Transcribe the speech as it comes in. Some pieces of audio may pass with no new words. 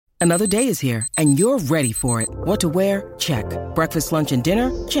Another day is here, and you're ready for it. What to wear? Check. Breakfast, lunch, and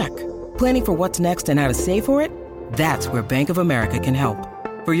dinner? Check. Planning for what's next and how to save for it? That's where Bank of America can help.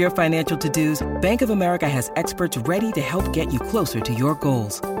 For your financial to-dos, Bank of America has experts ready to help get you closer to your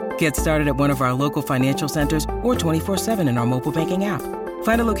goals. Get started at one of our local financial centers or 24/7 in our mobile banking app.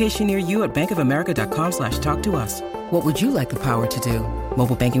 Find a location near you at bankofamerica.com/talktous. What would you like the power to do?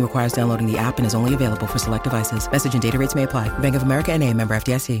 Mobile banking requires downloading the app and is only available for select devices. Message and data rates may apply. Bank of America N.A., member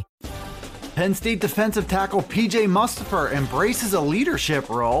FDIC. Penn State defensive tackle P.J. Mustipher embraces a leadership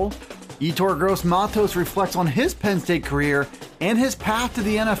role. Yetur Gross-Matos reflects on his Penn State career and his path to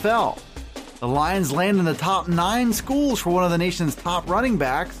the NFL. The Lions land in the top 9 schools for one of the nation's top running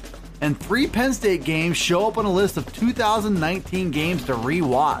backs, and 3 Penn State games show up on a list of 2019 games to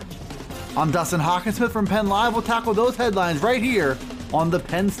re-watch. I'm Dustin Hockensmith from Penn Live. We'll tackle those headlines right here on the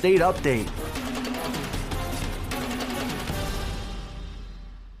Penn State Update.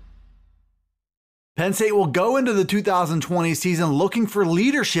 Penn State will go into the 2020 season looking for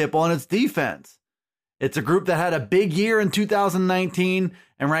leadership on its defense. It's a group that had a big year in 2019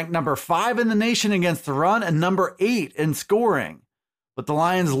 and ranked number 5 in the nation against the run and number 8 in scoring. But the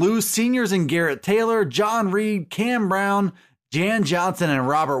Lions lose seniors in Garrett Taylor, John Reed, Cam Brown, Jan Johnson, and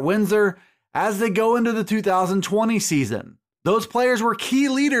Robert Windsor as they go into the 2020 season. Those players were key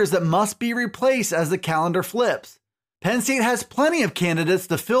leaders that must be replaced as the calendar flips. Penn State has plenty of candidates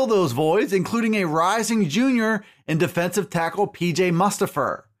to fill those voids, including a rising junior in defensive tackle P.J.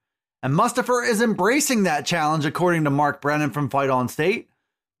 Mustipher. And Mustipher is embracing that challenge, according to Mark Brennan from Fight On State.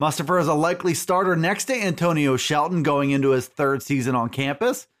 Mustipher is a likely starter next to Antonio Shelton going into his 3rd season on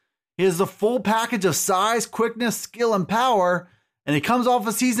campus. He has the full package of size, quickness, skill, and power, and he comes off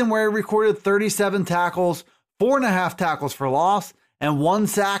a season where he recorded 37 tackles, 4.5 tackles for loss, and 1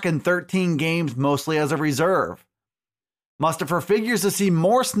 sack in 13 games, mostly as a reserve. Mustipher figures to see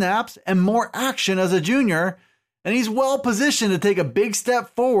more snaps and more action as a junior, and he's well positioned to take a big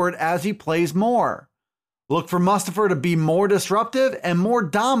step forward as he plays more. Look for Mustipher to be more disruptive and more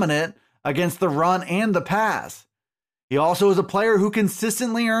dominant against the run and the pass. He also is a player who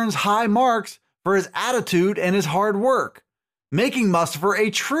consistently earns high marks for his attitude and his hard work, making Mustipher a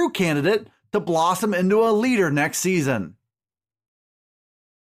true candidate to blossom into a leader next season.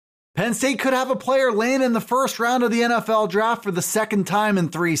 Penn State could have a player land in the first round of the NFL draft for the 2nd time in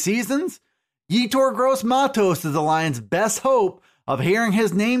 3 seasons. Yetur Gross-Matos is the Lions' best hope of hearing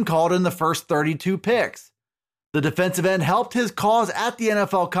his name called in the first 32 picks. The defensive end helped his cause at the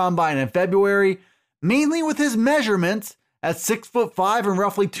NFL Combine in February, mainly with his measurements at 6'5" and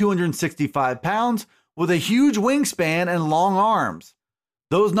roughly 265 pounds, with a huge wingspan and long arms.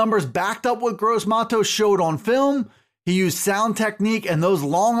 Those numbers backed up what Gross-Matos showed on film. He used sound technique and those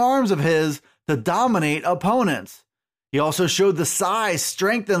long arms of his to dominate opponents. He also showed the size,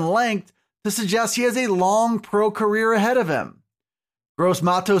 strength, and length to suggest he has a long pro career ahead of him.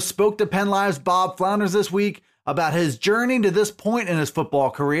 Gross-Matos spoke to Penn Live's Bob Flounders this week about his journey to this point in his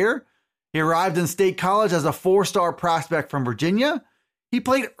football career. He arrived in State College as a 4-star prospect from Virginia. He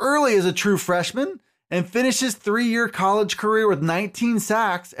played early as a true freshman and finished his 3-year college career with 19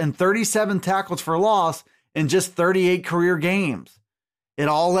 sacks and 37 tackles for loss in just 38 career games. It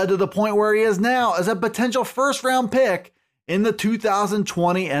all led to the point where he is now as a potential first-round pick in the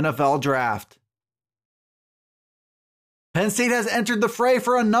 2020 NFL Draft. Penn State has entered the fray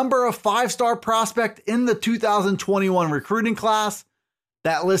for a number of 5-star prospects in the 2021 recruiting class.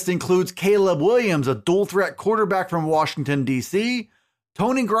 That list includes Caleb Williams, a dual-threat quarterback from Washington, D.C.,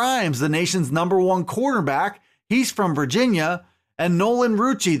 Tony Grimes, the nation's number 1 quarterback, he's from Virginia, and Nolan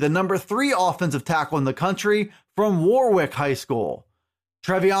Rucci, the number 3 offensive tackle in the country from Warwick High School.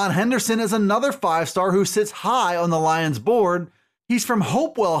 Trevion Henderson is another 5-star who sits high on the Lions board. He's from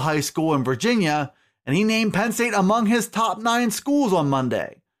Hopewell High School in Virginia, and he named Penn State among his top 9 schools on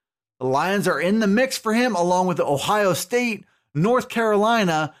Monday. The Lions are in the mix for him along with Ohio State, North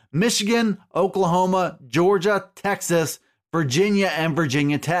Carolina, Michigan, Oklahoma, Georgia, Texas, Virginia, and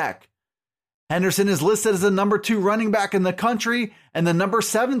Virginia Tech. Henderson is listed as the number 2 running back in the country and the number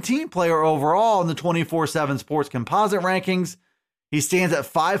 17 player overall in the 24/7 Sports Composite rankings. He stands at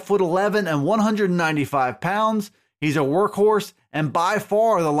 5'11" and 195 pounds. He's a workhorse and by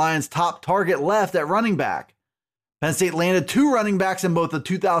far the Lions' top target left at running back. Penn State landed 2 running backs in both the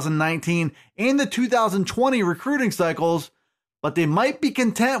 2019 and the 2020 recruiting cycles, but they might be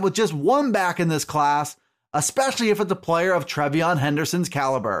content with just 1 back in this class, especially if it's a player of Trevion Henderson's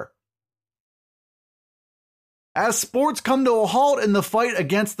caliber. As sports come to a halt in the fight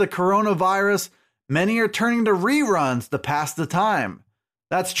against the coronavirus, many are turning to reruns to pass the time.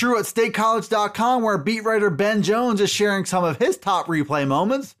 That's true at StateCollege.com, where beat writer Ben Jones is sharing some of his top replay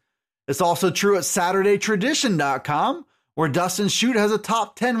moments. It's also true at SaturdayTradition.com, where Dustin Shute has a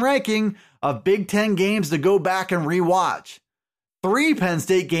top 10 ranking of Big Ten games to go back and rewatch. 3 Penn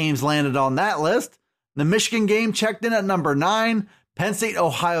State games landed on that list. The Michigan game checked in at number 9, Penn State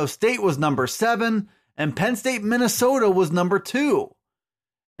Ohio State was number 7, and Penn State Minnesota was number 2.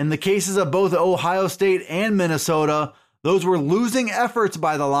 In the cases of both Ohio State and Minnesota, those were losing efforts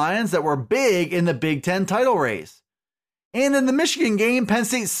by the Lions that were big in the Big Ten title race. And in the Michigan game, Penn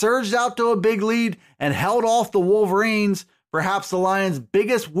State surged out to a big lead and held off the Wolverines, perhaps the Lions'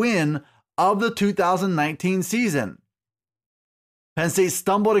 biggest win of the 2019 season. Penn State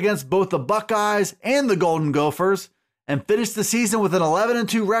stumbled against both the Buckeyes and the Golden Gophers and finished the season with an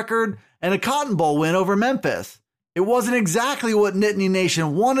 11-2 record and a Cotton Bowl win over Memphis. It wasn't exactly what Nittany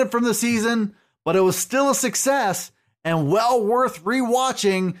Nation wanted from the season, but it was still a success and well worth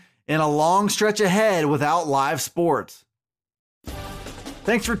rewatching in a long stretch ahead without live sports.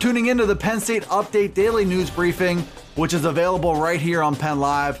 Thanks for tuning into the Penn State Update Daily News Briefing, which is available right here on Penn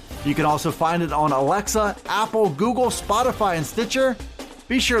Live. You can also find it on Alexa, Apple, Google, Spotify, and Stitcher.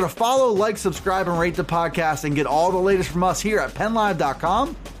 Be sure to follow, like, subscribe, and rate the podcast and get all the latest from us here at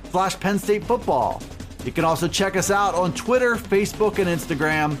PennLive.com/Penn State Football. You can also check us out on Twitter, Facebook, and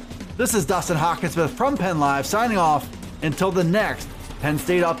Instagram. This is Dustin Hockensmith from Penn Live signing off until the next Penn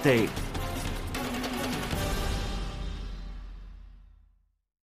State Update.